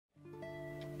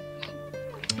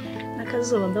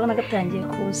akazuba ndabona gatangiye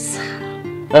kuza.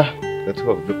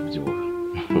 Gatuba kubyibuha.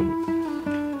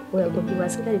 Oya kubyibuha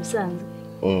se kari bisanzwe.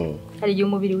 Hari igihe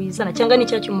umubiri wizana cyangwa ni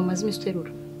cyacyo mumaze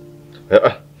imisterura.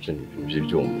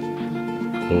 By'ibyuma.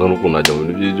 Ungana uko najya mu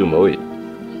bintu by'ibyuma we.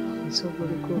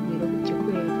 SEBURIKOKO gutyo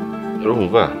kwera.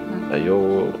 Urumva ayo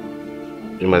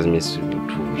bimaze iminsi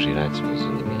utuje nta kibazo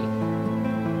nyine.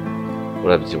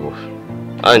 Urabyibuha.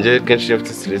 Anje kenshi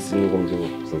afite stress n'ubwo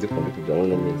mbyibuha. Sinzi ko mbikujyamo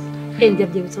na meza. Ndi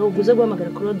abyibutsa aho uguze guhamagara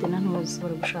Claude na ntuzi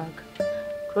baragushaka.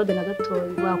 Claude na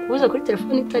gatoyi wakubuza kuri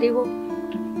telefone itariho.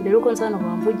 Rero uko nzana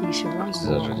bamvugisha bangu.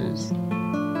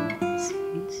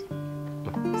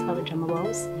 Saba jama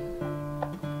bawose.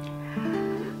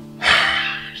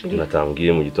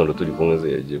 Natambwiye mu gitondo turi kumwe ze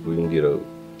yagiye kubimbwira.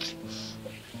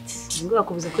 Ngo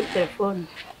bakubuza kuri telefone.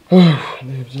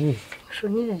 Nebye.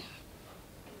 Shonyine.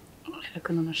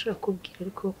 Shaka nashaka kubwira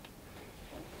ariko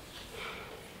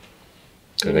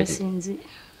sinzi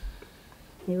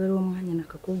niba ari umwanya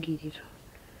nakakubwirira.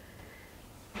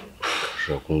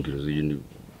 Shaka kumbwira zindi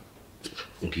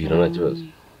ngira nta kibazo.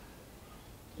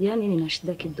 Yani nina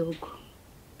shida kidogo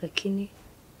lakini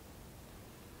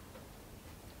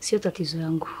sio tatizo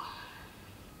yangu.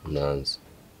 Nanze.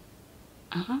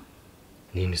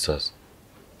 Nini sasa?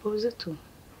 Pauze tu.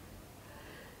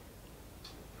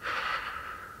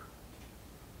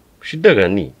 Shida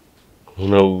gani?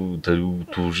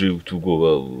 Utuje utugoba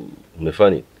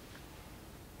umefanya?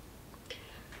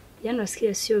 Yani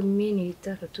nasikia sio mimi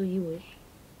nilitaka tu iwe.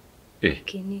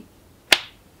 Lakini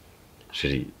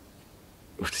Sheri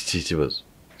ufite iki kibazo?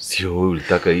 Sio wewe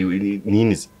ulitaka iwe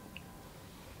nini?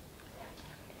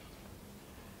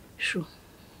 Shu.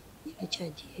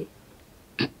 Cyagiye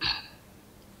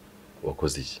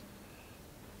wakoze iki?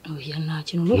 Oya nta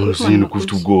kintu nuko kumana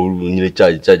kufite ubwo nyine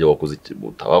cyagiye wakoze iki?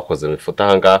 Utabakoze ifoto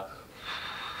hanga.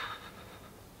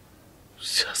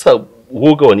 Sasa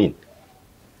woga wa nini?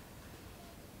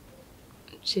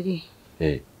 Sheri.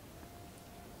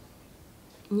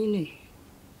 Nyine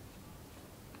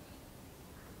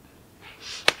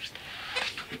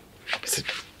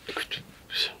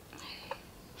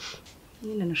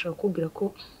nyine nashaka kubwira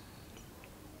ko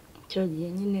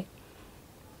cyagiye nyine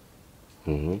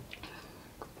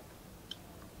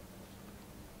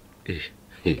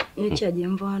ni cyagiye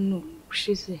mva hano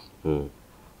ushize.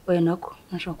 Oya nako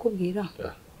nashaka kubwira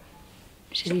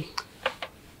Sheri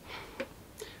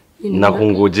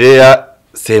nakungojea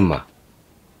sema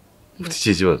ufite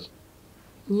iki kibazo?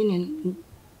 Nyine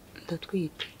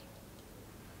ndatwite.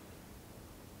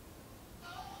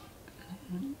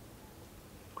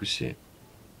 Kuki?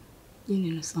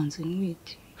 Nyine nasanze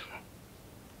nwite.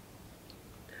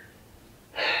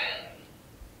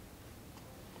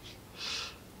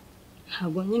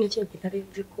 Ntabwo nyine cyagiye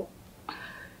narinzi ko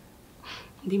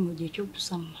ndi mu gihe cyo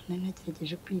gusama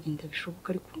nagerageje kwirinda bishoboka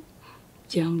ariko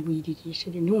byangwiririye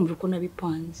Sheri ntiwumve ko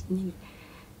nabipanze nyine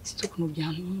sito kuno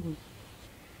byantunguye.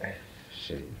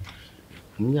 Sheri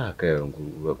mu myaka yawe ngo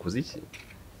urakoze iki?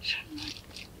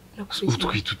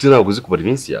 Utwite ntabwo uzi kubara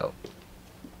iminsi yawe.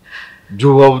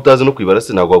 Byo waba utazi no kwibara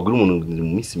se ntabwo wabwira umuntu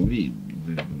mu minsi mibi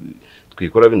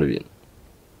twikora bino bintu.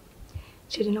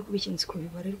 Sheri nakubikinze ko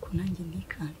bibara ariko nanjye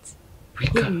ntikanze.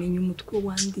 Bimenye umutwe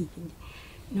wandiye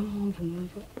no mpamvu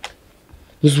numva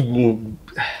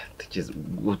tekeza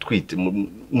utwite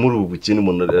muri ubu kintu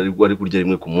umuntu ari kurya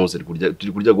rimwe ku munsi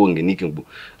turi kurya gonge nike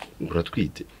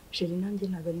nguratwite. Sheri nanjye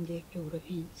ntabwo ari ngiye kwe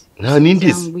urabizi. Nta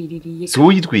nindi si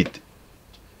wowe yitwite.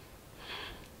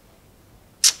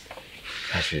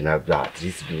 Sheri na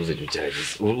Beatrice bivuze cyo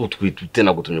cyaragise utwite ute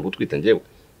ntabwo tumye gutwita njyewe.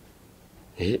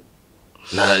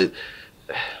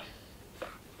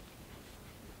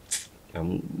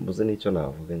 Mbuze n'icyo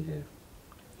navuga njyewe.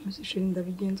 Sheri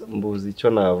ndabigenza. Mbuze icyo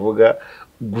navuga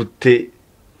gute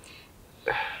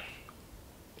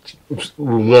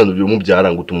umwana byo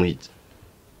mubyara ngo tumuhike.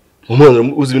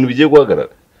 Umwana uzi ibintu bigiye guhagarara.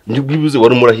 Njye bwibuze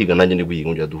wari murahiga nanjye ndi guhiga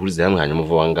ngo duhurize hamwe hanyuma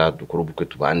vuba nga dukora ubukwe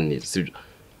tubane neza sibyo.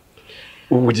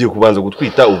 Ubu ugiye kubanza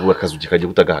gutwita ubu akazuki kagiye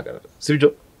kutagahagarara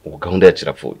sibyo. Ubu gahunda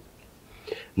yacirapfuye.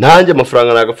 Nanjye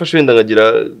amafaranga nagafashe wenda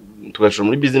ngagira tugashora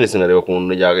muri business nkareba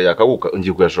kuntu yakaguka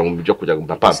ngiye kuyashora mu byo kujya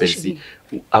gumpa pampesi.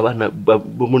 Abana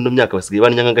bo mu myaka basigaye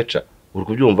banyanga gaca uri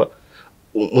kubyumva.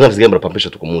 Umwana asigaye mbara pampesi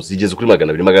ku munsi igeze kuri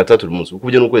 200 300 buri munsi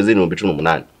ukubye nuko yeze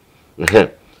 18.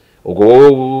 Ubwo wowe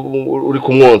uri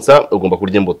kumwonsa ugomba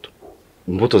kurya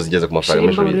imbuto zigeze ku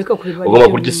mafaranga menshi. Ugomba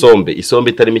kurya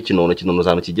isombe itarimo ikinono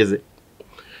zano kigeze.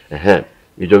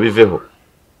 Ibyo biveho.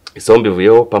 Isombe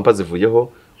ivuyeho, pampa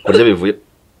zivuyeho, kurya bivuye.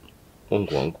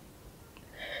 Wangu.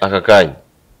 Aka kanya.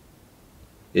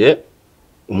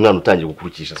 Umwana utangiye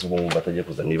gukurikisha se ubwo batagiye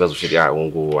kuzana ibibazo Sheri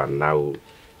ngo nawe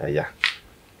aya.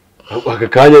 aka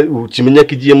kanya ukimenya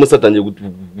ko igiyemo satangiye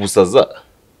gusaza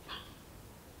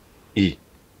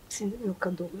sinzi biruka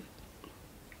dogo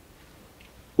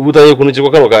ubutangiye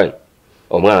kunukirwa kano kanya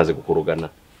umwana aje kukurugana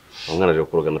umwana aje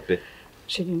kukurugana pe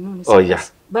sheri none oya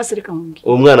basi reka mumbwire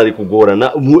umwana ari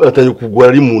kugorana atangiye kugora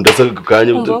ari mu nda saka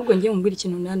kanya ubwo ngiye mumbwira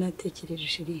ikintu nanatekereje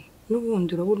sheri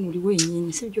n'ubundi urabona uri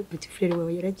wenyine sibyo petit frère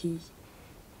wawe yaragiye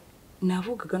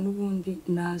navugaga n'ubundi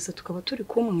naza tukaba turi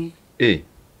kumwe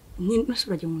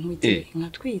nusuraje umuntu witeye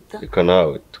nkatwita reka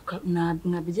nawe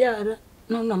nabyara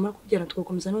none namara kubyara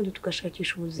tugakomeza n'undi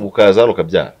tugashakisha ubuzima ukaza hano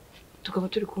ukabyara tukaba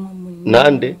turi kumwe muri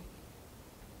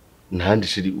nande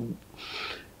shiri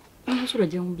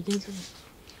nusuraje mu bigenze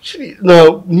shiri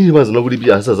nibaza naburi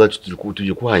byaza zacu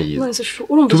tuje kuhangiza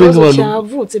urumva ikibazo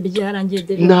cyavutse byarangiye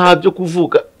deje ntabyo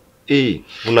kuvuka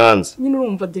unanze nyine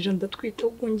urumva deje ndatwita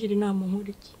ubwo ngira inama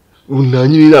nkuri iki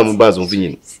unanyira inama mbaza umva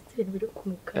nyine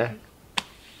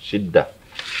shida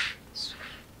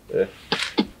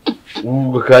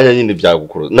ubwo kanya nyine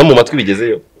byagukora no mu matwi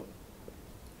bigezeyo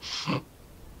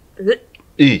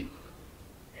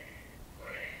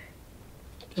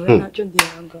ntacyo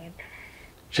ndihangana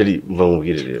sheri mva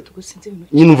mubwire rero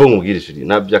nyine umva mubwire sheri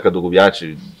nabyo akadogo byacu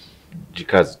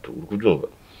jikazi kubyumva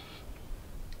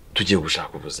tugiye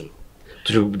gushaka ubuzima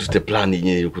dufite plan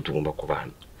nyine yuko tugomba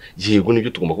kubana yego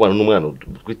nibyo tugomba kubana n'umwana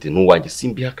twite n'uwanjye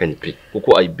simbihakanye pe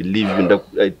kuko I believe you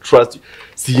I trust you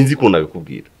sinzi ko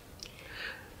nabikubwira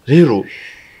rero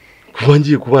kuba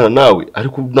ngiye kubana nawe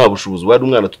ariko nta bushobozi wari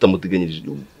umwana tutamuteganyirije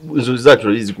inzozi zacu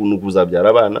urabizi ko nukuzabyara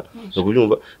abana no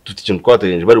kubyumva tuti ikintu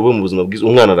twateganyije bari we mu buzima bwiza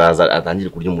umwana araza atangire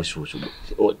kurya umushyushyu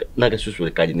n'agashyushyu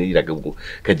kagiriraga ubwo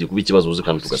kagiye kuba ikibazo uzi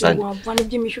kandi tugasanga wavana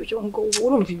iby'imishyushyu ngo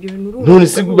urumva ibyo bintu none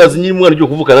si bazi nyine umwana ryo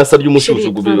kuvuka nasa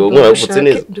ry'umushyushyu gubiro umwana wavutse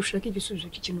neza dushaka igisubizo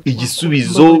cy'ikintu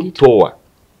igisubizo towa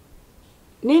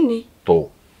nini towa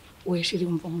weshiri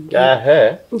umva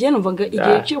ngiye numvaga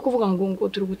igihe cyo kuvuga ngo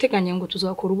turi guteganya ngo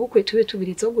tuzakora ubukwe tube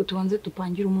tubiritse ahubwo tubanze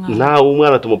dupangira umwana nawe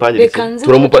umwana tumupangire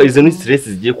turamupangize ni stress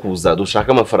zigiye kuza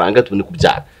dushaka amafaranga tubone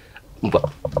kubyara umva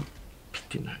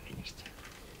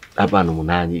abana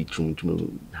 8 10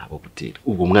 nabo gutera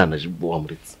ubwo mwana aje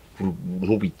wamuretse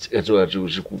ntubiki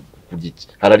aje kugiki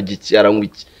hararigiki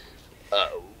arangwiki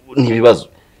nibibazo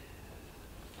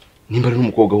nimba ari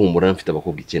n'umukobwa humura mfite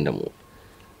abakobwa 9 mu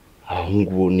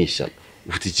ahungu bo nishyano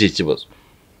ufite ikihe kibazo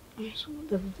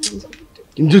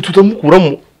nje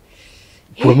tutamukuramo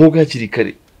kuramo bwakiri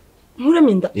kare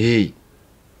nkureminda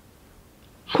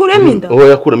kureminda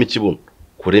yakuramo ikibuno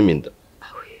kureminda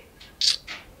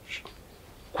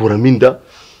kuraminda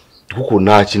kuko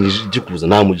nta kintu gikuza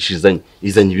nta mugishizanye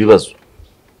izanye ibibazo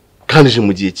kandi je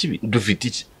mu gihe kibi dufite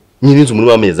iki nyine inzu muri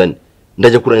wamezanye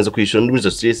ndajya kurangiza kwishyura muri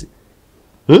zo stress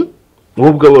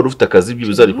wowe bwa wari ufite akazi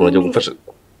by'ibizari kunajya gufasha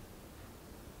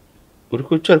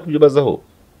uriko cyari kubyibazaho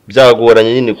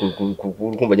byagoranye nyine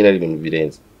kumva nyine ari ibintu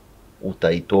birenze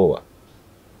utayitowa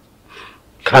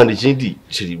kandi ikindi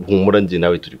kiri humura nje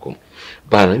nawe turi kumwe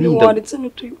bana ninda waritse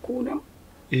nituyikuramo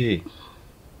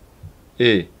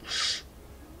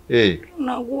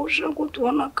nagusha ko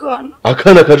tubona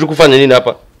akana kaje kufanya nini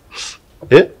hapa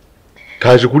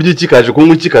kaje kurya iki kaje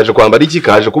kunywa iki kaje kwambara iki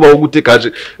kaje kubaho gute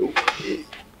kaje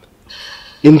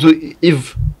inzu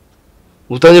iv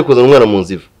utangiye kuzana umwana mu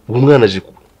nziva umwana aje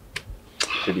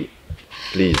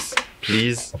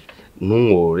please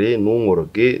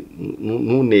nungoroge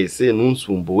nunese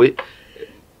nunsumbuwe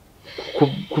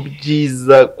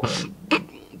kubyiza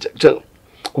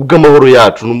kubw'amahoro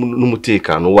yacu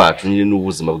n'umutekano wacu nyine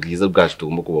n'ubuzima bwiza bwacu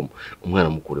tugomba kubamo umwana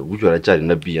mukure buryo aracyari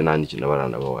na biya nani kintu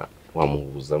abarana bawa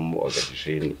wamuhuzamo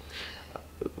agashisheni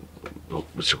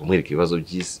bushaka kumwereka ibibazo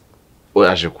by'isi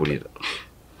aje kurira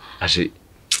aje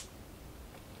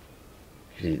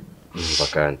nimba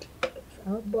kandi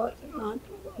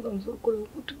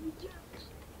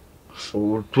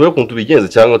tuwe kuntu tubigenze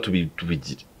cyangwa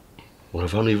tubigire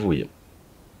uravana ivuye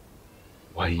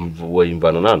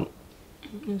wayimvana nano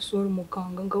sore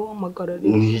mukanga ngawamagara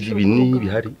ni ibinini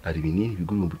bihari ari ibinini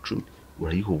bigura 10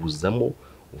 urayihubuzamo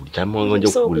uryama ngo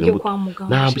njye kugurira imbuto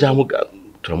nta byamuga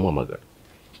turamuhamagara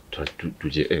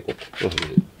tuje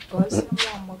basi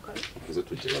muhamagara tuze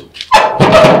tugiramo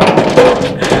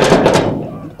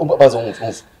baza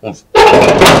umva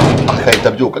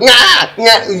akahita byuka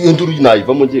iyo nduru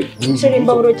nayivamo ngiye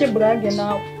nshyirimba buroke burage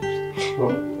nawe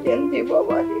ndi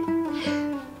babari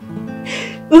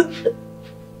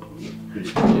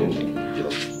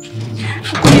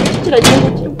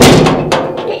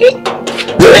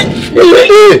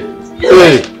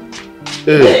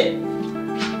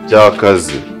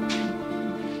byakaze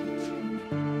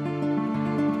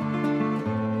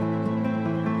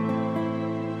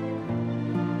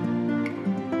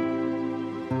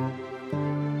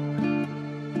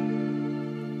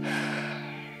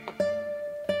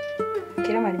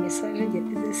hari message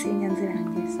yageze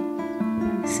sinyanzirangiza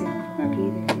none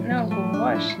mbwire ntabwo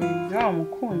washinze wa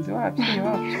mukunzi wabyiye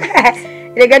wacu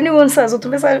rega ni unsaza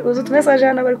utumesaje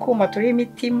hano bari kuma turi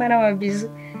imitima n'amabizu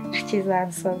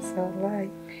kizasaza wallahi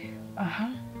aha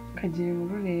kagiye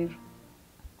inkuru rero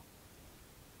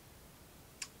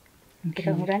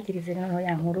reka nkurangirize noneho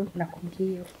ya nkuru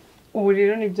nakubwiye ubu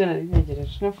rero nibyo nari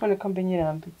ntegereje nafone ko mbe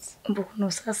nyirambitse mvuga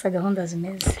nusasa gahunda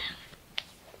zimeze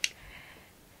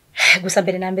gusa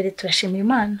mbere na mbere turashimira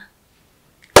Imana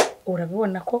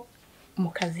urabibona ko mu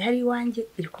kazi hari iwanjye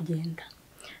iri kugenda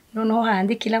noneho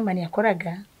handi killaman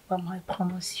yakoraga bamuhaye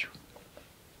promotion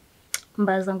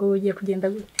mbaza ngo ugiye kugenda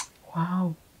gute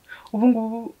wow ubu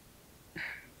ngubu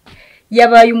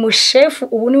yabaye umushefu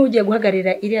ubu ni ugiye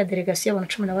guhagarira iriya delegation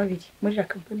y'abantu 12 muri la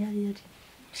company yari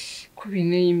ku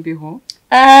bine y'imbeho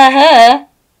aha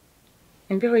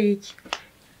imbeho yiki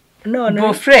none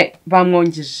bofre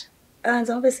bamwongeje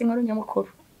anza mbese inkuru nyamukuru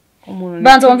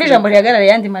banza wumva ijambo rihagarara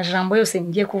yandi majambo yose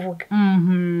ngiye kuvuga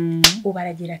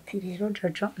ubaragira ati rero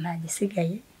Jojo nta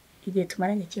gisigaye igihe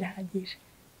tumaranye kirahagije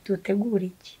dutegura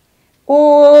iki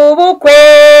ubukwe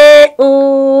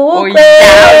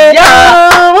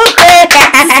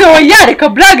so yareka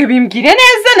blague bimbwire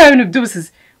neza na bintu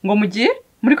by'ubusizi ngo mugiye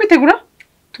muri kwitegura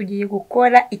tugiye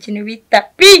gukora ikintu bita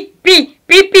pi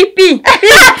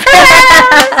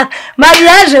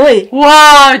mariage we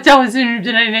wow cyahoze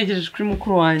ibintu nari negereje kuri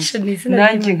mukuru wanje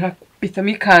nanjye nkabitamo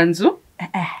ikanzu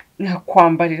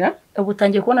nkakwambarira ubu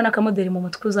utangiye kubona n'akamodeli mu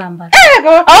mutwe uzambara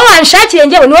aho wanshakiye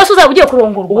njyewe ni wose uzaba ugiye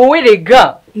kurongorwa wowe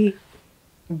rega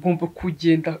ugomba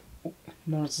kugenda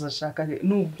ntuzashaka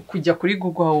kujya kuri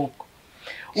Google ahubwo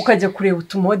ukajya kureba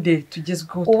utumodeli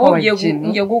tugezweho tw'abageni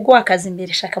ngiye Google akazi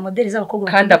imbere shaka modeli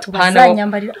z'abakobwa kandi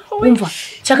tubazanyambarira umva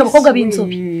shaka abakobwa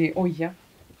b'inzobe oya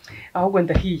ahubwo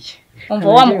ndahiye umva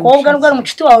wa mukobwa n'ubwo ari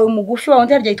umucuti wawe mugufi wawe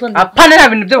ndi harya yitwa apana nta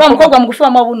bintu byo mukobwa mugufi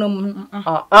w'amabuno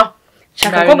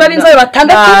shaka abakobwa b'inzobe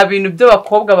batandatu nta bintu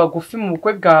by'abakobwa bagufi mu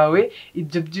bukwe bwawe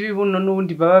ibyo by'ibibuno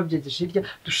n'ubundi baba babyegeje hirya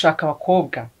dushaka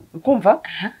abakobwa ukumva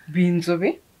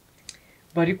b'inzobe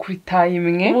bari kuri tayi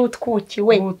imwe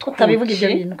utwukiwe utabivuga ibyo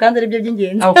bintu kandi ari byo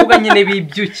by'ingenzi abakobwa nyine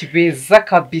bibyuki beza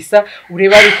kabisa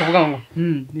ureba ari kuvuga ngo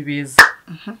ni beza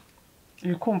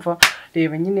ukumva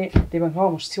reba nyine reba nka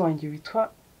wa mushiti wanjye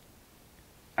witwa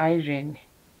Irene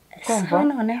kumva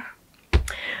noneho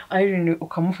Irene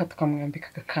ukamufata ukamwambika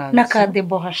agakanzu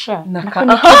nakadebo hasha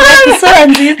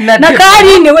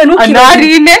nakarine we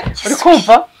ntukirine uri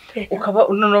kumva ukaba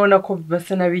unabona ko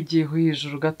basa nabigiyeho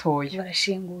hejuru gatoya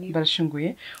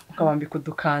barashinguye ukabambika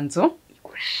udukanzu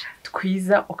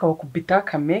twiza ukabakubita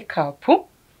ka makeup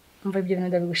umva ibyo bintu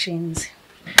ndabigushinze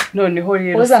noneho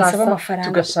rero sasa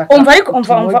tugashaka umva ariko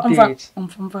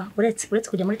umva uretse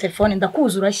kujya muri telefone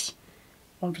ndakuzurashye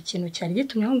umva ikintu cyari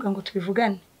gitumye ngo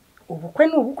tubivugane ubukwe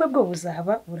n'ubukwe bwo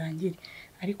buzaba burangire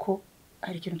ariko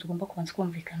hari ikintu tugomba kubanza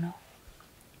kumvikanaho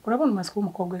urabona umaze kuba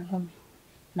umukobwa w'inkumi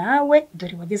nawe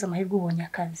dore wageze amahirwe ubonye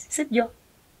akazi sibyo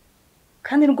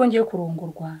kandi nubwo ngiye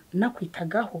kurongorwa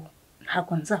nakwitagaho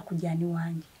ntabwo nzakujyana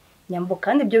iwanjye nyambo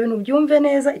kandi ibyo bintu byumve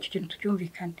neza icyo kintu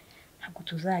tucyumvikane ntabwo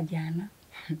tuzajyana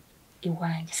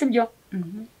iwanjye sibyo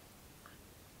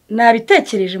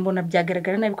nabitekereje mbona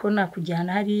byagaragara nabi ko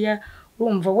nakujyana hariya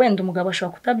urumva wenda umugabo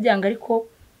ashobora kutabyanga ariko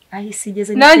ahise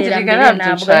igeze n'iterambere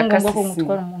ntabwo ari ngombwa ko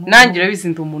ngutwara umuntu nanjye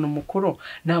urabizinda umuntu mukuru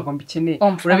ntabwo mbikeneye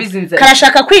urabizinza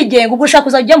karashaka kwigenga ubwo ushaka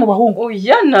kuzajya mu bahungu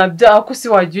oya nabya ako si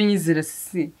wajya unyizera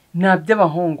si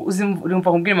naby'abahungu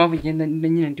urumva kumbwira impamvu ugenda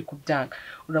nyine ndi kubyanga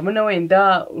urabona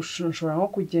wenda ushobora nko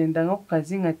kugenda nko ku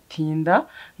kazi nkatinda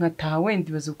nkataha wenda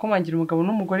ibaze uko mangira umugabo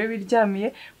n'umugore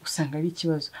biryamiye usanga ari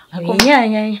ikibazo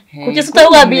kugeza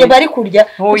utabiye bari kurya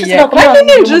kandi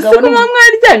ninjuse ko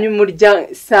mwaryamye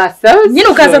umuryango sasa nyine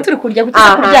ukaza turi kurya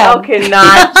kugeza kuryama okay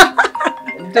ntacyo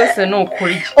byose ni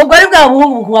ukuri ubwo ari bwa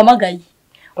buhungu buhamagaye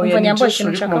umva nyambo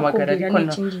ikintu nshaka kubwira ni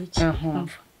iki ngiki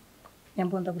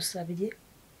nyambo ndagusabiye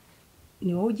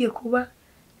ni wowe ugiye kuba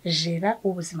jera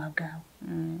ubuzima bwawe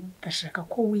ndashaka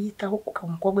ko wiyitaho ukaba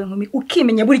umukobwa w'inkumi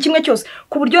ukimenya buri kimwe cyose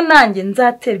ku buryo nanjye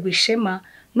nzaterwa ishema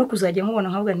no kuzajya nkubona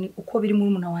nkavuga ni uko biri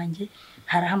muri muna wanjye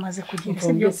harahamaze kugenda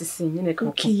sibyo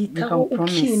ukiyitaho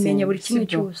ukimenya buri kimwe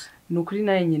cyose nukuri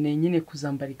naye nyine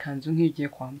kuzambara ikanzu nk'igiye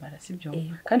kwambara sibyo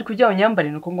kandi kujya abanyambare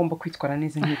nuko ngomba kwitwara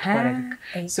neza nkitwararika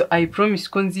so I promise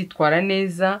ko nzitwara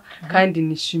neza kandi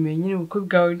nishimiye nyine ubukwe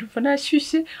bwawe ndumva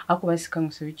nashyushye ako basika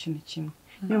ngusaba ikintu kimwe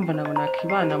nyumva nabo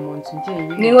nakibana mu nzu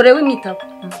ngenyine nihorewe imwitabo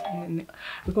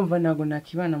bikumva nabo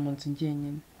nakibana mu nzu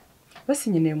ngenyine basi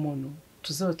nyine umuntu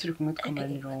tuzaba turi kumwe twamara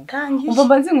irungu umva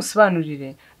mbanze ngusobanurire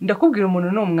ndakubwira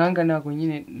umuntu no umwanga nago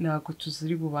nyine nago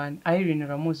tuzuri bubane Irene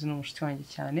uramuzi no mushiti wanjye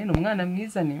cyane no mwana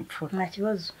mwiza ni imfura nta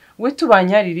kibazo we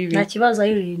tubanyarira ibi nta kibazo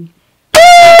Irene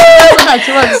nta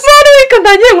kibazo none reka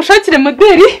ndagiye gushakire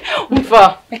modeli umva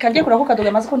reka ngiye kurako kadoga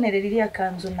amaze kunterera iriya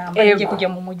kanzu namba ngiye kujya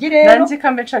mu mujyi rero nanjye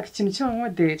kambe nshaka ikintu cyo mu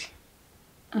modeli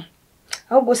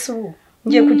ahubwo se ubu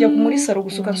ngiye kujya muri saro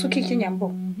gusuka nsuka ikinyambo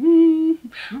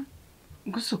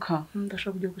gusuka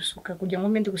ndashaka kujya gusuka kugira ngo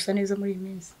mende gusa neza muri iyi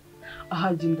minsi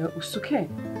ahagenda usuke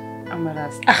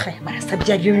amarasta amarasta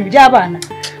byagiye ibintu by'abana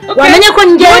wamenye ko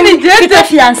njye mfite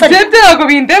fiancé jete ago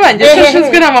bindeba njye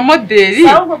cyashizwe na modeli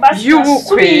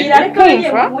y'ubukwe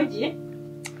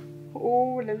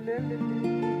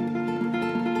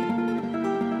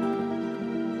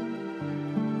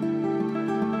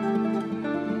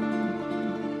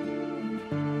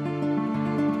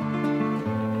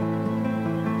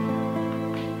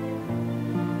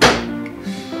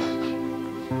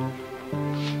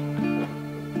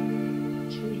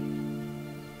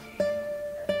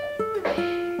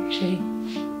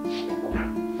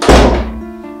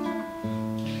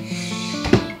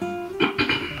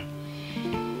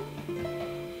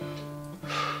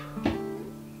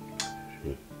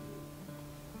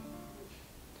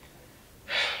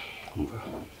kumva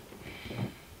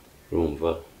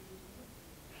urumva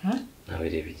nawe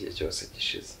reba igihe cyose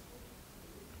gishize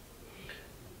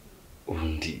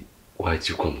ubundi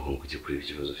wagiye kwa muganga ujye kureba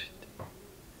ikibazo ufite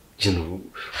ikintu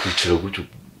kwicara gutyo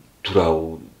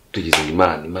turawo tugeze ngo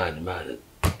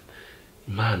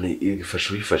imana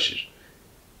igafasha wifashije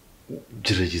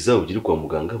gerageza ugire kwa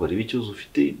muganga barebe ikibazo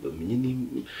ufite bamenye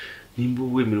nimba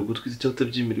wemerewe gutwita cyangwa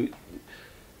utabyemerewe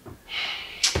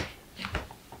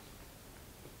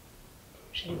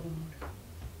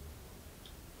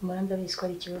Muranda bizi ko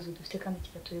ari ikibazo dufite kandi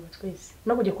kiratureba twese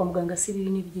no kujya kwa muganga si bibi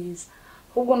ni byiza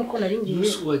ahubwo nuko naringiye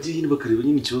Yesu wagiye nyine bakareba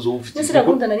nyine ikibazo wowe ufite Nese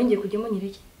gahunda naringiye kujyamo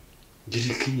nyireke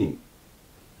Ngireke nyine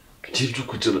Kiryo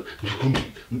kujana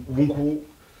ubungu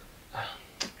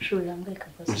Shora ngai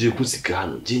kabasa ugiye kusiga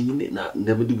hano ngiye nyine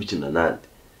ndabandi gukina nande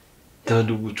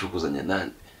ndabandi gucukozanya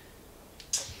nande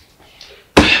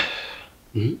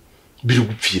biri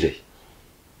gupfira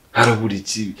harabura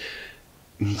iki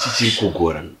niki kiri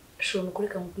kugorana Shora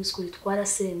mukureka mu kwisukuri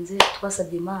twarasenze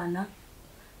twasabye Imana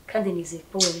kandi nizeye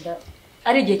ko wenda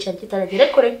ari igihe cyane kitaragera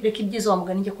ariko reka ibyiza wa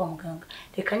muganga njye kwa muganga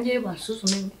reka njye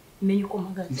bansuzume menye uko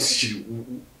mpagaze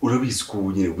urabizi ko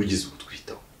nyine wigize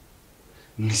gutwitaho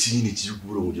nisi nyine kiri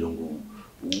kubura kugira ngo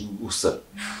usa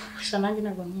nanjye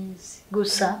ntabwo nyizi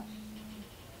gusa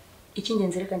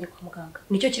icy'ingenzi reka njye kwa muganga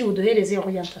nicyo kiri buduhereze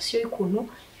orientation y'ukuntu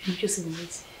ibintu byose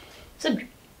bimeze sibyo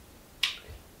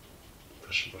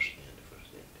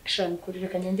Shana kuri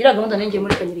reka ngendira gahunda nenge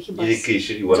muri kanyira kibasi Ireke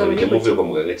ishiri wanabijya muvuye kwa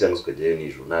muganga cyangwa ukajyayo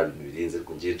nijoro nta bintu birenze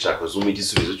ko ngiye nshaka zuma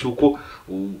igisubizo cyuko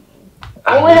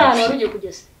wowe hano waruje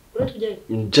kugeze uri tujyayo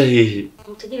njya hehe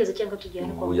mutegereze cyangwa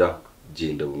tujyane kwa muganga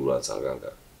genda uransanga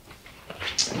ngaha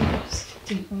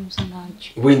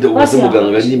wenda ubuze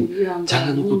muganga nyine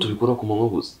cyangwa nuko tubikora ku manywa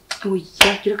gusa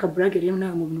oya gira ka brag rero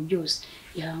nawe mu bintu byose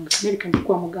ihanga nereka ndi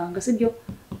kwa muganga sibyo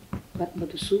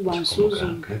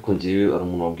bansuzuma ariko ngiye ari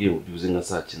umuntu wabwiye ubyuze nka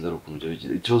saa 9 ari ukuntu byo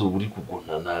bigira ikibazo buri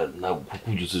kugona na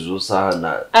kukubyuza zo saha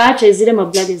na zire ma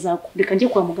brag zako reka njye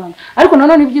kwa muganga ariko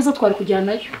nanone ibyiza twari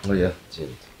kujyanayo oya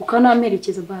genda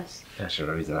ukanamerekeza basi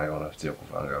yashobora biza nawe wanafite yo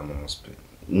kuvanga mu muspe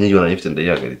niyo nayifite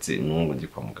ndayihagaritse n'ubu ndi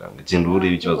kwa muganga genda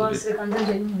urebe ikibazo bye reka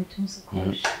njye n'inkweto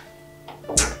nsukuye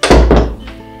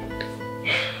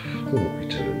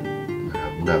kwicara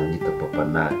ntabwo nyita papa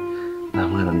nta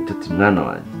mwana nitati mwana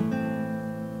wanjye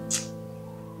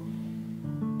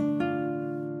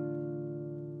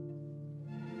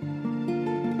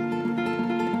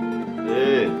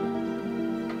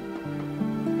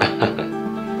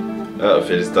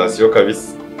Félicitations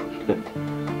kabisa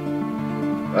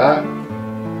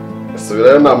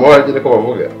asubirayo nta mahoro ko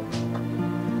bavuga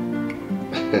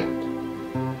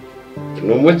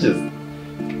ni umukiza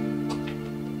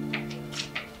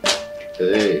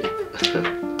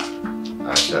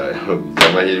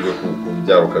by'amahirwe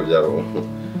kubyara ukabyara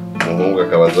umuhungu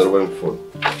akabaza ari we mfura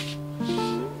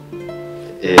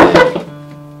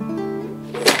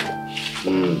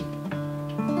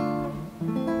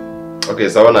Okay,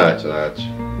 sawa ntacyo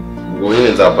ubwo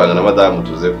nyine nzapanga na madamu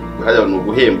tuze hajya ni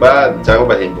uguhemba cyangwa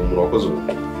bahemba umuntu wakoze ubu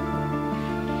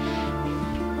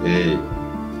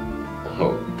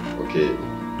okay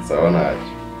sawa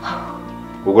ntacyo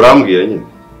ubwo urambwira nyine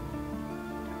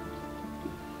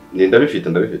ni ndabifite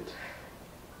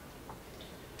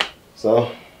sawa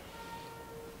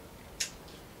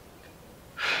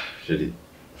Jeri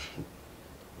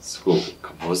siko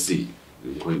kabosi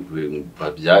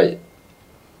babyaye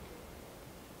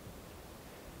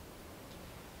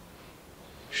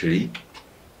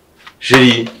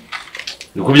Sheri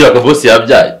ni kubyara kabosi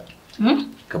yabyaye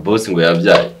kabosi ngo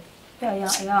yabyaye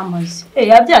yamaze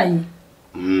yabyaye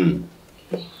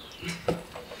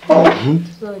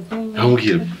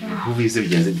ntambwira ubize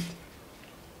bigenze bite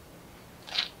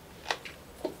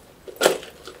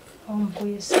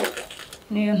se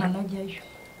niyo ntanajyayo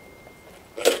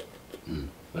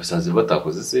basanze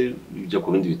batakoze se ibyo ku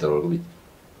bindi bitaro bite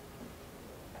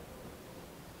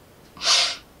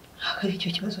hari icyo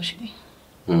kibazo shiri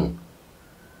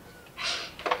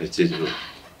Ikibazo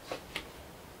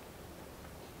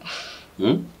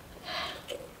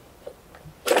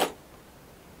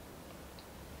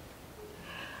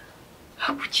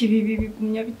kuki ibi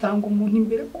bigumya bitanga umuntu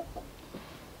imbere koko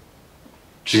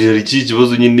Shiri iki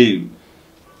kibazo nyine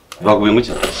baguye mu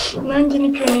cyane nanjye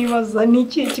nicyo nibaza ni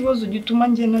iki kibazo gituma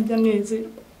njye najya neza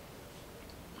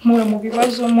mpora mu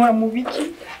bibazo mpora mu biki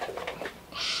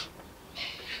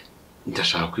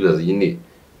ndashaka kwibaza nyine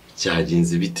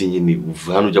cyagenze biti nyine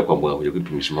uva hano ujya kwa muganga ujya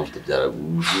kwipimisha amavuta byara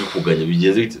kuganya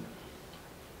bigenze bite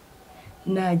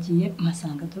nagiye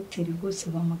masanga dogiteri rwose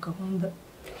bama gahunda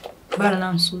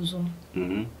baranansuzuma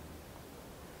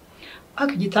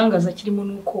ariko igitangaza kirimo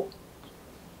nuko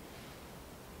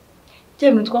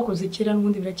bya bintu twakoze kera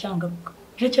n'ubundi biracyangaruka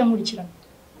biracyankurikirana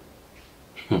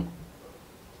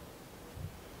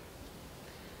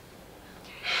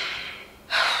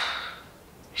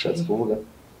shatse kuvuga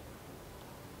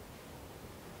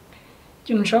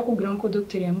ikintu nshaka kubwira ko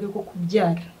dogiteri yambwiye ko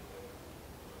kubyara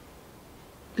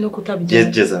no kutabyara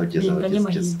geza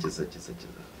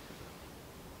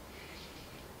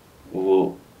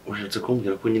ubu ushatse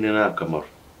kumbwira ko nyine nta kamaro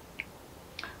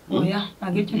oya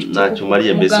ntacyo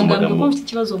mariye mbese umuganga ngo mfite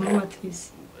ikibazo muri matrice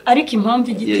ariko impamvu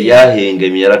igitera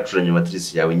yahengamiye yaracuranye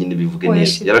matrice yawe nyine bivuge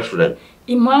neza yaracuranye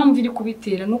impamvu iri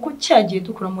kubitera nuko cyagiye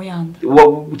dukuramo yanda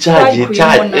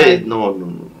cyagiye no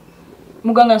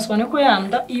muganga yasobanuye ko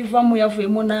yanda ivamo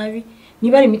yavuyemo nabi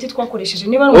niba ari imiti twakoresheje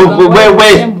niba ari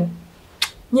umuganga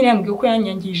nyine yambwiye ko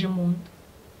yanyangije mu nda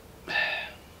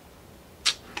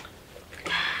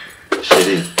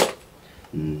Sheri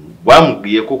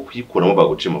bamubwiye ko kuyikuramo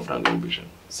baguciye amafaranga y'ibijana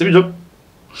sibyo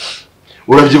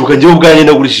urabyibuka ngiye ubwanjye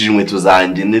ndagurishije inkweto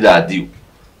zanjye ni radio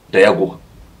ndayaguha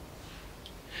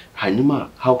hanyuma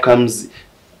how comes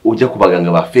ujya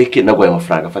kubaganga ba fake nagwaye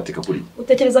amafaranga afatika kuri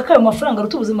utekereza ko ayo mafaranga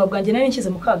ruta ubuzima bwanjye nari nkize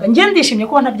mu kaga ngiye ndishimye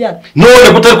ko ntabyara none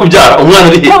kutari kubyara umwana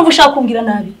ari ko ushaka kumbwira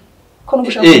nabi ko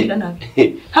ushaka kumbwira nabi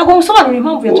ntago musobanura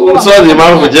impamvu yatumye usobanura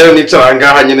impamvu ugera nicara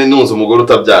ngaha nyine nunze umugore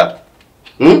utabyara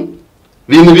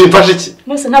bintu bimfashe iki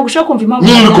nose ntago ushaka kumva impamvu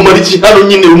nyine kumara iki hano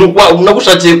nyine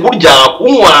unagushakiye kurya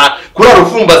kunywa kurara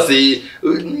ufumbase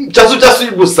cyase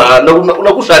gusa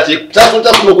unagushakiye cyase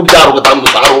no kubyara ugatanga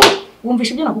umusaruro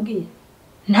wumvisha ibyo nakubwiye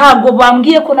ntago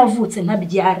bambwiye ko navutse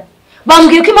ntabyara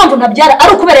bambwiye ko impamvu ntabyara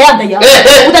ari ukubera yanda yawe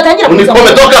udatangira kuza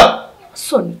umetoka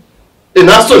soni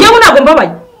nasoni yewe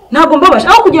ntago mbabaje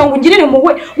aho kugira ngo ngirire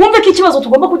muwe wumve ko ikibazo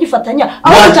tugomba kugifatanya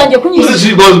aho utangiye kunyiza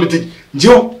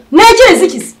nekereza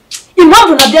iki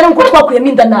impamvu nabyara uko twakuyemo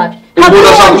inda nabi ntabwo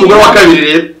ndashaka umugore wa kabiri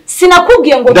rero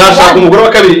sinakubwiye ngo ndashaka umugore wa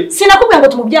kabiri sinakubwiye ngo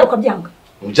tumubyara ukabyanga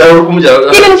umubyara uri kumubyara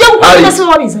ibintu byo gukora se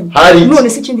wabizanye none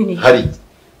se ikindi ni hari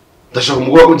ndashaka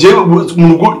umugore mu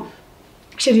rugo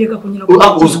shirika kunyina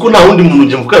uzi ko nta wundi muntu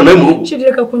nje mvukana nawe mu rugo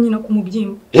shirika kunyina ku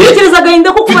mubyimba tekereza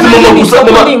agahinda ko kubona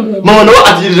mama nawe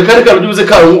ategereje kandi kandi ubyuze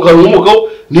karumukaho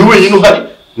ni wenyine uhari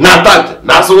na tante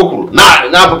na sogokuru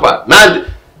na papa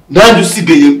nanjye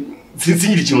usigaye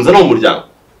sinsinyira ikintu uzana mu muryango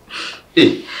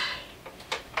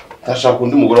ndashaka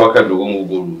undi mugore wa kabiri wo mu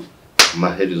rugo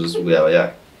amaherezo z'ubwo yaba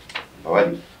yahe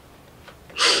mbabari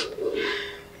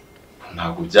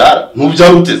ntabwo byara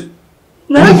ntubyara uteze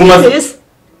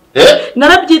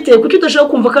narabyiteye kuki udashaka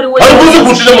kumva ko ari wowe ariko uzi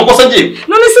kunshije amakosa ngiye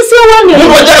none se si wowe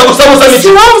umuntu wajyaga gusaba usaba iki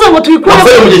wavuze ngo tuyikuremo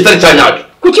mu gihe kitari cya nyacyo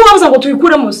kuki wavuze ngo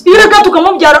tuyikuremo se iyo reka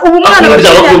tukamubyara ubu mwana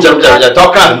babyara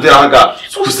tawa ndera hanga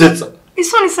gusetsa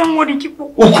isoni se nkora iki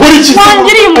ukora iki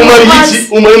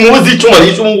umari muzi icyo umari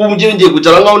icyo ngubu ngiye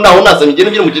gucara nkaho naho nasaba igene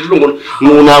byo mu kiciro ngo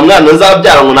nta mwana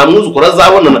nzabyara ngo nta mwuzukuru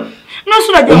azabonana nose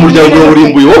urajya umuryango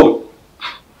urimbuye wowe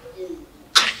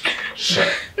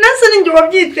nase ninjye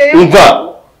wabyiteye umva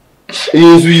iyi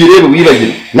nzu yirebe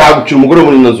wiragire nagucira umugore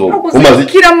muri nazo umaze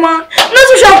killaman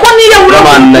nase ushaka ko niyahura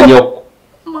n'abana na nyoko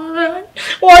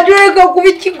wajureka kuba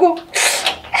ikigo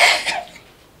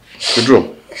Pedro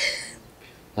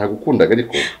nagukundaga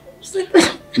ariko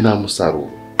nta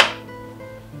musaruro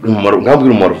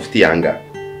ngambwira umumaro ufite yanga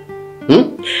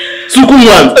si uko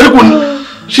umwanzi ariko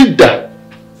shida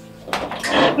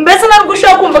mbese ntabwo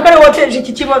ushaka kumva ko ari wowe wateje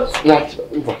iki kibazo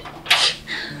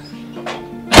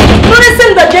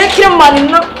ndagiye killaman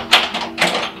na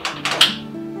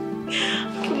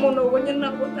umuntu ubonye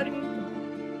nabo ari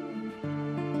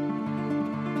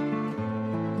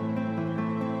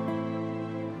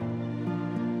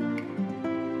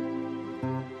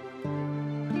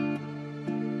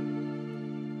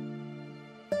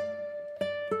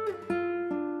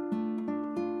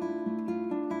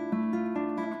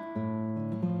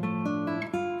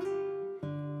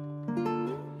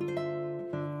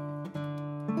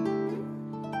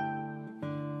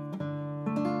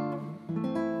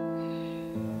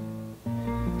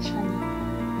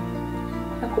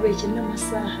kubeshya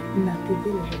n'amasaha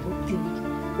nategereje dogiteri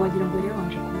wagira ngo rero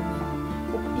wanje kumenya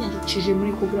uko yandikije muri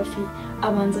ecography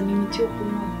abanza n'imiti yo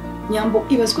kunywa nyambo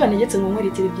ibazwa negetse ngo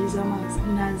nkweretere byiza amazi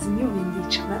nazi niyo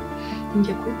ndicara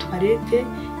njya kuri toilette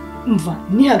mva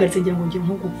nihagaritse ngira ngo ngiye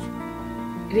nko gupfa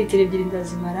litiro ebyiri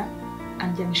ndazimara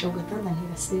anjyanisha ku gatanda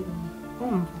ntera serumu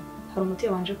umva hari umuti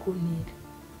yabanje kuntera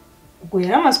ubwo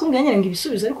yaramaze kumbwira nyine ngo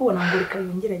ibisubizo ariko ubona ngo reka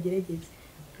yongera agerageze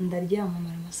ndaryama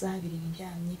mara amasaha 2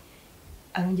 ndyamye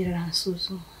arongera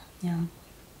aransuzuma nyambo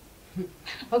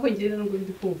ahubwo ngira ngo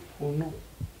ndi kumva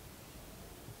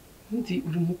ndi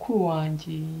uri mukuru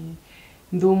wanjye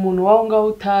ndi umuntu waho ngaho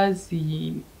utazi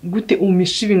gute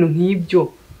umisha ibintu nk'ibyo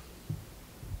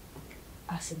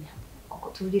asenya koko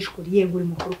turishuriye ngo uri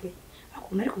mukuru pe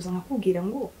akuna ari kuza nakubwira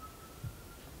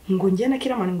ngo njye na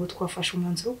killaman ngo twafashe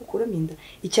umwanzuro wo gukuramo inda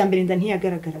icyambere inda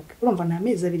ntiyagaragaraga urumva nta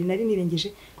mezi 2 nari nirengeje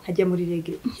nkajya muri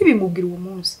Regis nkibimubwira uwo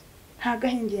munsi nta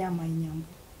gahenge yamaye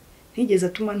nyambo ntigeze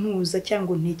atuma ntuza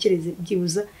cyangwa ntekereze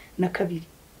byibuza na kabiri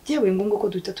byawe ngombwa ko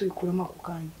duhita tubikuramo ako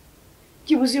kanya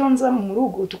byibuze iyo nza mu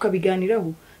rugo tukabiganiraho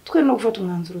twe no gufata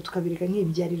umwanzuro tukabireka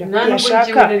nk'ibyarira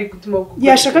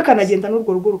yashaka kanagenda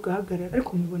n'urwo rugo rugahagarara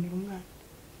ariko mubonera umwana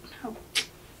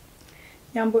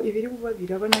nyambo ibiri buba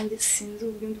biraba nanjye sinzi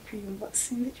uburyo ndi kwiyumva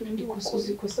sinzi icyo ndi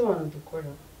gukoze ko se abantu dukora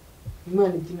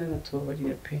Imana igina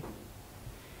natubabarira pe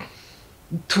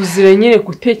tuzira nyine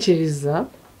gutekereza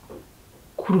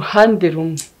ku ruhande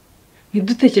rumwe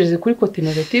ntidutekereze kuri kote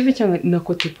negative cyangwa na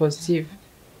kote positive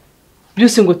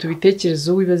byose ngo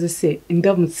tubitekereze wibaze se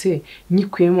indamutse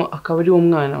nyikuyemo akaba ari wo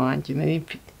mwana wanjye nari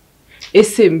mfite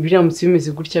ese biramutse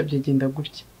bimeze gutya byagenda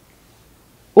gutya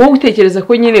wowe utekereza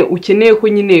ko nyine ukeneye ko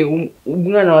nyine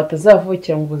umwana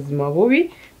watazavukira mu buzima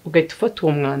bubi ugahita ufata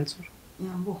uwo mwanzuro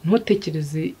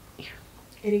ntutekereze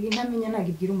erega intamenya ntabwo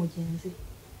igira umugenzi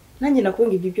nanjye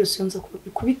nakubonga ibyo byose yonza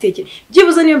kubitekera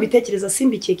byibuze niyo mbitekereza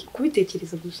simbikeke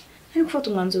kubitekereza gusa nari gufata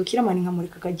umwanzuro killaman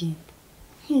nkamureka akagenda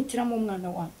nkitiramo umwana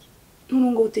wanjye none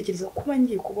ngo utekereza kuba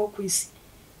ngiye kubaho ku isi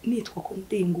nitwa ko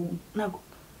ndingungu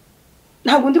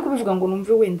ntabwo ndi kubivuga ngo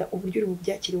numve wenda uburyo uri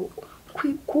bubyakire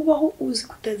kubaho uzi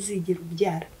kutazigera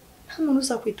ubyara nta muntu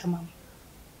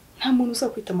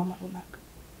uzakwita mama runaka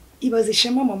ibaze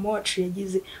ishema mama wacu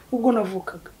yagize ubwo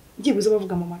navukaga byibuze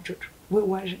bavuga mama Jojo we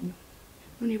waje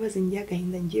none ibaze ngiye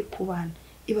agahinda ngiye kubana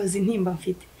ibaze intimba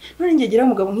mfite none ngegera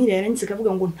umugabo nkiriya yaranyitse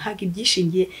akavuga ngo ntago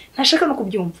ibyishingiye ntashaka no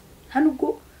kubyumva nta nubwo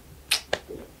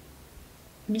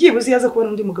byibuze yaza kubona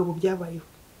undi mugabo byabayeho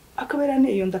akaba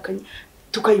yaraneye iyo ndakanya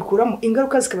tukayikuramo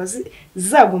ingaruka zikaba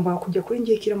zagomba kujya kuri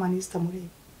ngiye killaman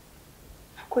zitamureba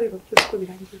akoreba byose ko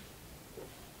birangiye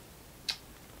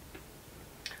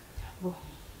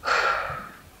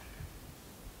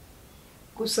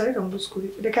gusa rero mbusukuri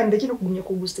reka ndekere kugumya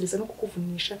kugustressa no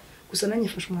kukuvunisha gusa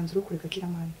nanyifashe umwanzuro wo kureka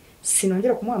killaman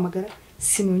sinongera kumuhamagara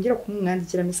sinongera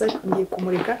kumwandikira message ngiye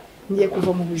kumureka ngiye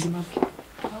kuva mu buzima bwe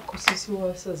ako sisi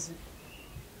wasaze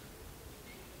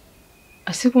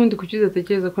asikundi kukiza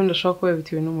tekereza ko ndashaka ko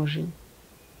yabitiwe n'umujinya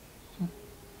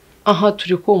aha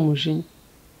turi ko umujinya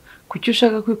kuki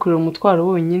ushaka kwikorera umutwaro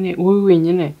wowe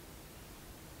wenyine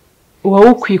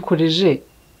uwawukwikoreje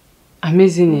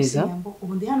ameze neza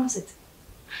ubu ndi hano nsetse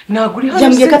ntabwo uri hano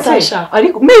yambwiye ko atashaka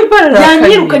ariko mibara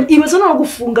yanyirukanye ibaza no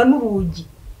gufunga n'urugi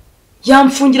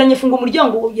yamfungiranye funga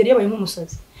umuryango yari yabaye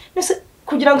nk'umusazi nese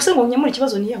kugira ngo se ngo nyamure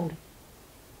ikibazo niyahura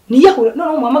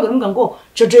none umuhamagara umubwira ngo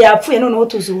Jojo yapfuye noneho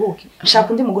tuzuruhuke shaka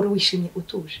undi mugore wishimye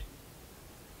utuje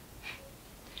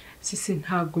sisi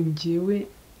ntabwo ngiyewe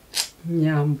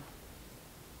nyamba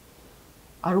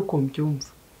ari uko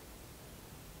mbyumva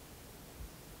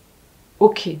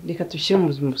okay reka tushyire mu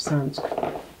buzima busanzwe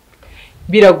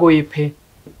biragoye pe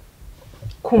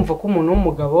kumva ko umuntu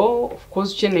w'umugabo of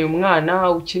course ukeneye umwana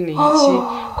ukeneye iki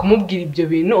kumubwira ibyo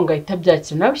bintu ngahita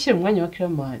byakira nabishyira umwanya wa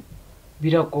killaman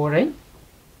biragoranye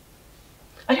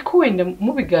ariko wenda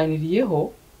mubiganiriyeho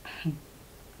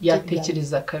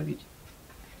yatekereza kabiri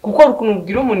kuko ukuntu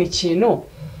ubwira umuntu ikintu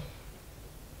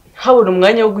habura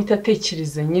umwanya wo guhita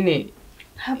atekereza nyine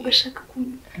ntabwo ashaka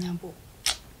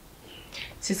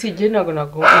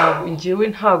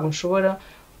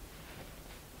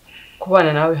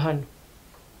kubana nawe hano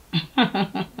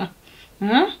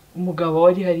umugabo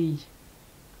wari hariya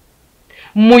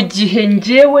mu gihe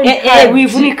njyewe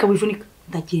wivunika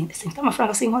ndagenda sinfite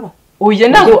amafaranga sinkora oya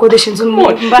ntabwo ukodesha inzu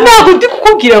ntabwo ndi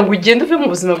kukubwira ngo ugende uve mu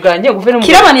buzima bwanjye ngo uve no mu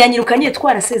killaman yanyirukanye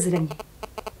twarasezeranye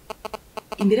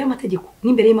imbere y'amategeko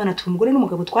n'imbere y'Imana turi umugore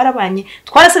n'umugabo twarabanye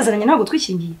twarasezeranye ntabwo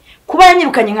twikingiye kuba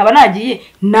yanyirukanye nkaba nagiye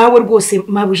nawe rwose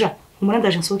mabuja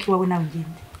umurandaje nsohoke wawe nawe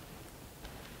ugende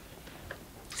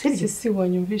sisi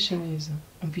wanyumvishe neza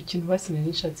umva ikintu basi nari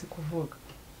nshatse kuvuga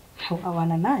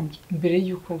abana nanjye mbere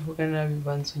y'uko mvuga nabi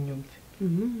banza unyumve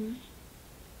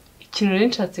ikintu nari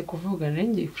nshatse kuvuga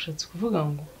nanjye ushatse kuvuga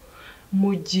ngo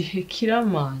mu gihe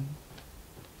killaman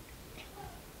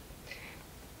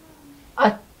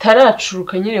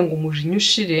ataracuruka nyine ngo umujinya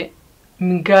ushire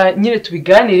nyine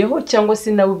tubiganireho cyangwa se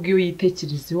nawe ubwiwe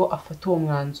yitekerezeho afata uwo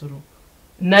mwanzuro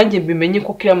nanjye mbimenye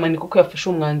ko killaman koko yafashe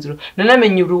umwanzuro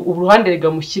nanamenye uruhande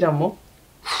regamushyiramo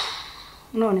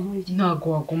none nk'iki ntago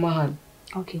waguma hano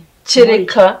okay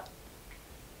kereka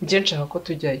nje nshaka ko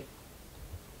tujyayo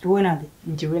wowe nande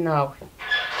njyewe nawe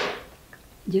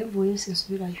njye vuye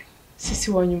sinsubirayo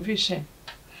sisi wanyumvishe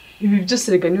ibi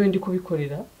byose rega niwe ndi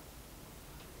kubikorera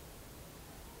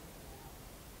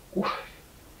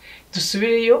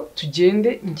dusubireyo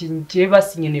tugende njye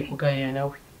basinyeneye kuganira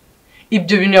nawe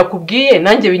ibyo bintu yakubwiye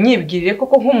nanjye binyibwirire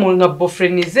koko nk'umuntu nka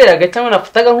boyfriend nizeraga cyangwa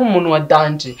nafataga nk'umuntu wa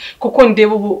danger koko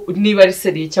ndeba ubu niba ari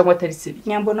seriye cyangwa atari seriye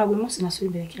nyambo ntabwo uyu munsi nasubira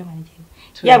imbere killaman ngiye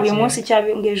yaba uyu munsi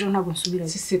cyangwa ngejo ntabwo nsubirayo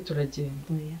sisi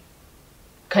turagenda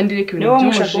kandi reka ibintu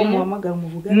by'umujinya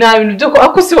nta bintu byo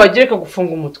ako si wagereka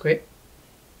gufunga umutwe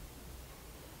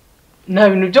nta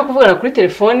bintu byo kuvugana kuri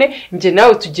telefone njye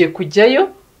nawe tugiye kujyayo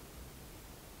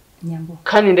nyambo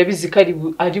kandi ndabizi ko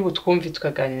ari butwumve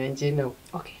tukaganira njye nawe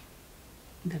okay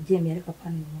ndabyemeye ariko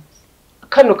apana uyu munsi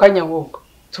kano kanya ahubwo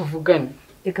tuvugane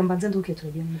reka mbanze nduke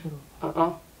turagenda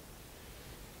nimugoroba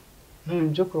nta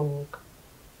bintu byo kuruhuka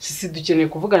sisi dukeneye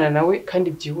kuvugana nawe kandi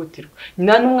byihutirwa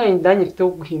nta n'umwanya ndanye mfite wo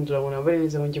guhindura ngo nabe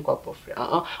neza ngo njye kwa pofre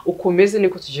ukomeze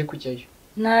niko tugiye kujyayo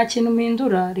nta kintu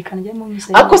mpindura reka njye mu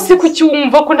misa ako si kuki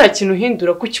wumva ko nta kintu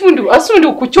uhindura kuki ubundi asundi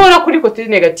kuki wora kuri côté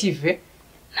négative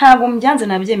ntabwo mbyanze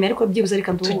nabyemeye ariko byibuze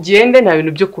reka nduhuke tugende nta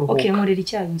bintu byo kuruhuka okay nkorera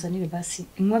icyayi nzanire basi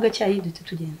inywaga cyayi dute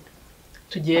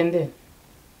tugende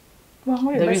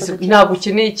ntabwo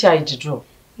ukeneye icyayi Jojo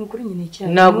nukuri nyine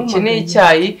icyayi ntabwo ukeneye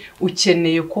icyayi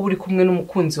ukeneye ko uri kumwe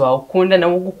n'umukunzi wawe ukunda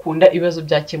nawe ugukunda ibibazo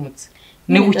byakemutse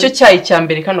ni ucyo cyayi cya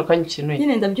mbere kano kanya ukeneye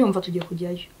nyine ndabyumva tugiye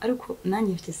kujyayo ariko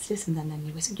nanjye mfite stress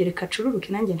ndananiwe sibyo reka cururuke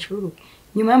nanjye ncururuke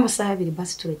nyuma y'amasaha 2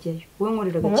 basi turajyayo wowe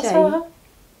nkorera icyayi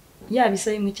yaba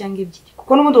isaha imwe cyangwa ebyiri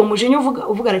kuko n'ubundi uwo mujinya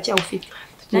uvuga aracyawufite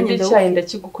nanjye icyayi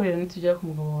ndakigukorera nitujya ku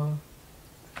mugabo wawe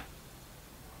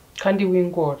kandi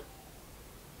wingora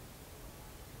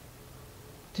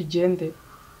tugende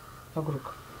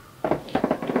haguruka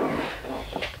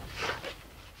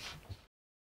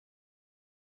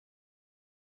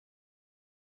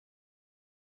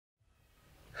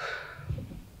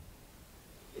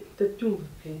ndabyumva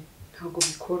pe ntabwo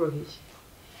bikoroheye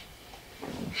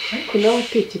ariko nawe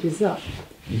utekereza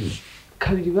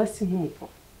kabiri basi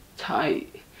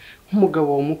nk'umugabo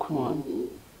wa mukuru wanjye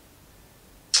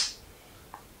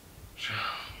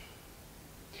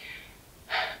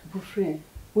bufre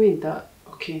wenda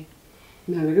okay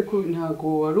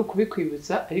ntabwo wari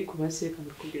ukubikwibutsa ariko basi reka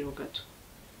mbikubwireho gato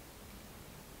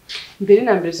mbere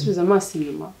na mbere subiza amaso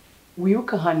inyuma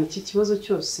wibuka ahantu iki kibazo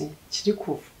cyose kiri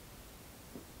kuva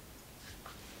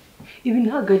ibi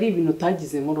ntabwo ari ibintu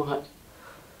utagizemo uruhare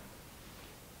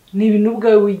ni ibintu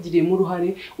ubwawe wigiriyemo uruhare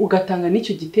ugatanga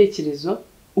n'icyo gitekerezo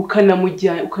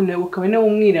ukaba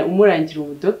nawe umurangira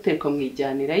umudogiteri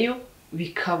ukamwijyanirayo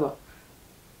bikaba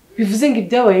bivuze ngo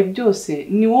ibyabaye byose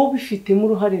ni wowe ubifitemo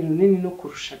uruhare runini no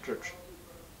kurusha Jojo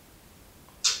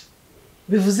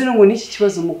bivuze ngo n'iki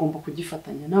kibazo mugomba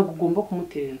kugifatanya ntabwo ugomba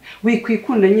kumutererana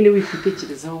wikwikunda nyine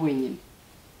wikwitekerezaho wenyine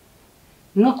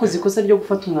mwakoze ikosa ryo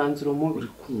gufata umwanzuro mubi uri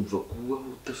kumva kuba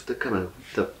udafite akana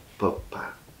bita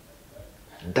papa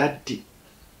daddy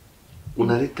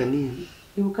unareta nini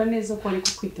ibuka neza ko ari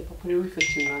kukwita papa rero wifata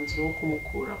umwanzuro wo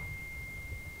kumukuraho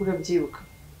urabyibuka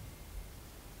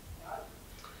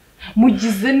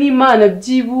mugize n'Imana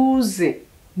byibuze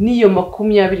niyo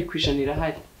 20%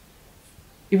 irahari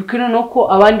ibuka no ko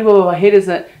abandi baba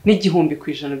bahereza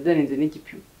n'100% byarenze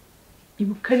n'igipimo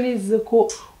ibuka neza ko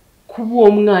kuba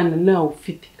uwo mwana nawe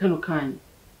ufite kano kanya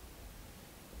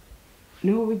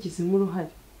niho bugizemo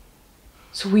uruhare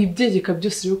so wibyegeka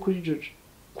byose rero kuri Jojo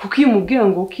kuko iyo umubwira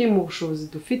ngo ukiye mu bushobozi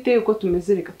dufite uko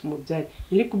tumeze reka tumubyare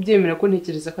yari kubyemera ko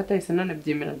ntekereza ko atahise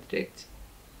nanabyemera direct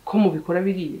ko mubikora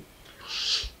biriye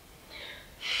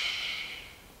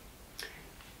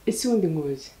ese wundi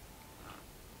nkubaze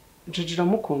Jojo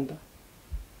uramukunda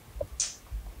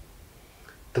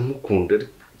ndamukunda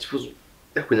ariko ikibazo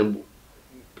yakonya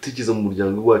utekereza mu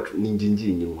muryango wacu ninjye ngiye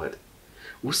intwari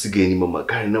usigaye ni mama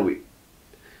kandi nawe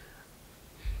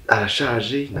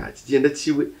arashaje nta kigenda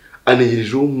kiwe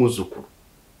anegerejeho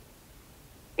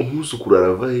umwuzukuru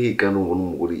arava he kandi ubona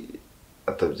umugore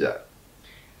atabyara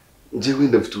njyewe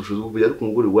ndafite ubushobozi bwo kujya ariko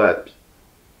umugore wapi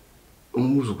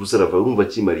umwuzukuru sarava urumva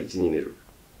kimara iki nyine rero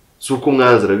si uko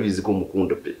mwanza arabizi ko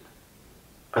mukunda pe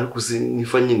ariko si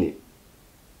nifa nyine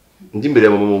ndi imbere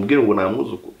ya mama mubwire ngo nta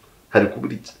mwuzukuru hari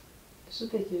kubura iki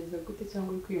utekereza gute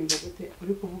cyangwa uri kwiyumva gute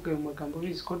uri kuvuga ayo magambo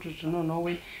bizi ko Jojo noneho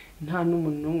we nta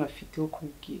n'umuntu n'umwe afite wo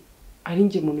kubibwira ari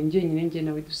njye muntu njyenyine njye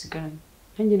nawe dusigaranye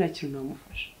nanjye nta kintu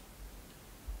namufasha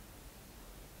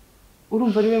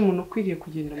urumva ari we muntu ukwiriye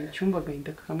kugenda mu cyumba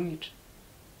agahinda kakamwica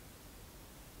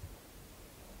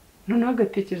noneho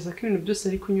agatekereza ko ibintu byose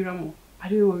ari kunyuramo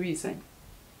ari we wabizanye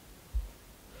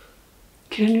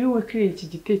kira niwe wakiriye iki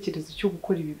gitekerezo cyo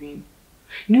gukora ibi bintu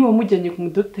niwe wamujyanye ku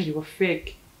mudokiteri wa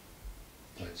fake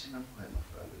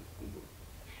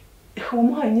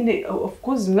wamuhaye nyine of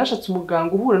course mwashatse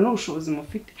umuganga uhura n'ubushobozi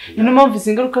mufite niyo mpamvu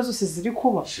izi ngaruka zose ziri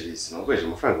kuba sinakoresha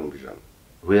amafaranga 100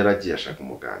 we yaragiye ashaka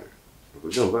umuganga ubwo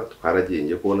byumva twaragiye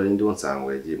ngiye kubona n'indi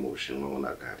nsanga yagiye mu Bushinwa ngo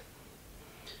nagari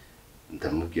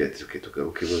ndamubwira ati uke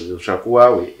tugaruke ushaka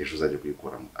uwawe ejo uzajya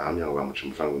kuyikoramo ahamya ngo bamuca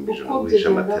amafaranga 100 wisha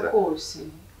amatera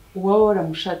uwawe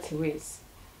waramushatse wese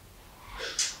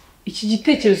iki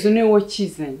gitekerezo niwe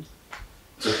wakizanye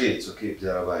okay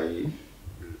byarabaye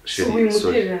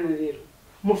mutererana rero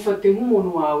mufate nk'umuntu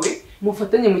wawe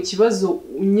mufatanye mu kibazo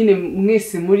nyine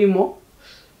mwese murimo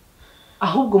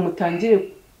ahubwo mutangire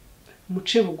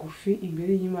muce bugufi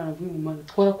imbere y'Imana bw'Imana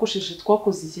twarakosheje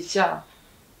twakoze iki cyaha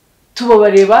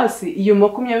tubabare basi iyo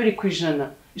 20%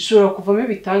 ishobora kuvamo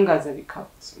ibitangaza bikaba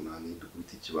sinani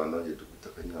dukubita ikibanda nge dukubita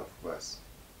kanyafu basi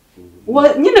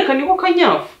nyine kaniko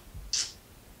kanyafu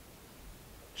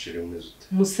Umezute.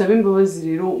 Musabe imbabazi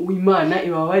rero w'Imana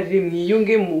ibabarire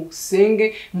mwiyunge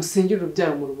musengere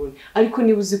urubyaro mu rubone ariko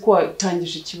niba uzi ko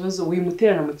watangije ikibazo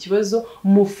wimuterana mu kibazo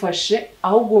mufashe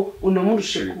ahubwo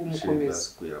unamurushe kumukomeza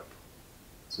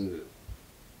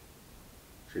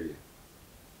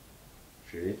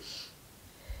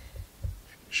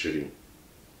Chérie.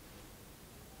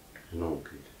 Non,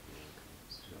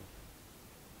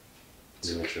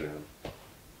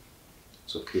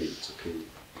 it's okay.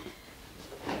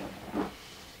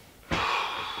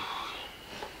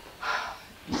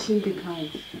 Ikindi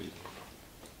kandi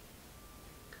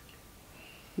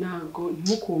ntabwo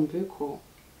ntimukumve ko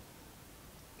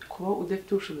kuba udafite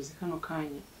ubushobozi kano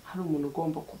kanya hari umuntu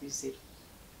ugomba kubizira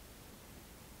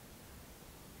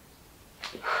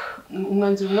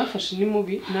umwanzuro mwafashe ni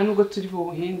mubi nta nubwo turi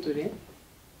buwuhindure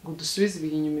ngo dusubize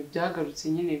ibihe inyuma byagarutse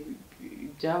nyine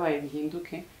byabaye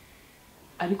bihinduke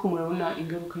ariko murabona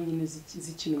ingaruka nyine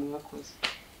z'ikintu mwakoze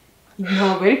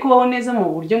ntabwo ari kubaho neza mu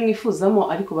buryo mwifuzamo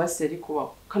ariko basi ari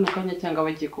kubaho kano kanya cyangwa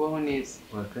bagiye kubaho neza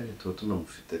wakanye tuba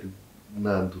tunamufite ari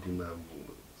nanduru nambu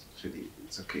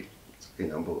it's okay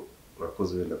nyambo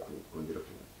urakoze wenda kongera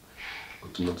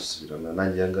gutuma dusubirana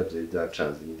nanjye yanga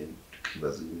byacanze nyine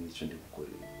kibazo n'icyo ndi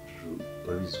gukora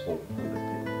urabizi ko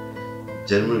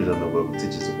byari muri ranabura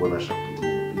gutekereza ko nashaka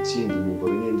ikindi numva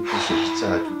nyine kwishaka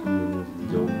icyaha cy'uko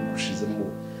n'ibyo gushizemo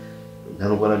nta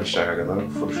nubwo nabishakaga nawe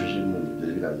gufurushije n'ibyo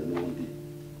byari biranye n'ubundi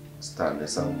stand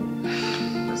yasanzwe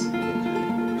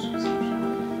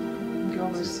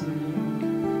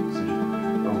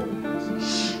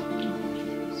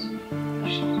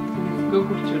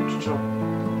gutyo Jojo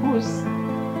bose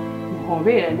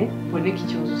muhoberane boneka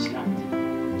ikibazo kirangiye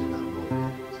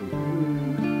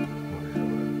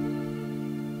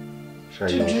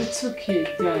Jojo it's okay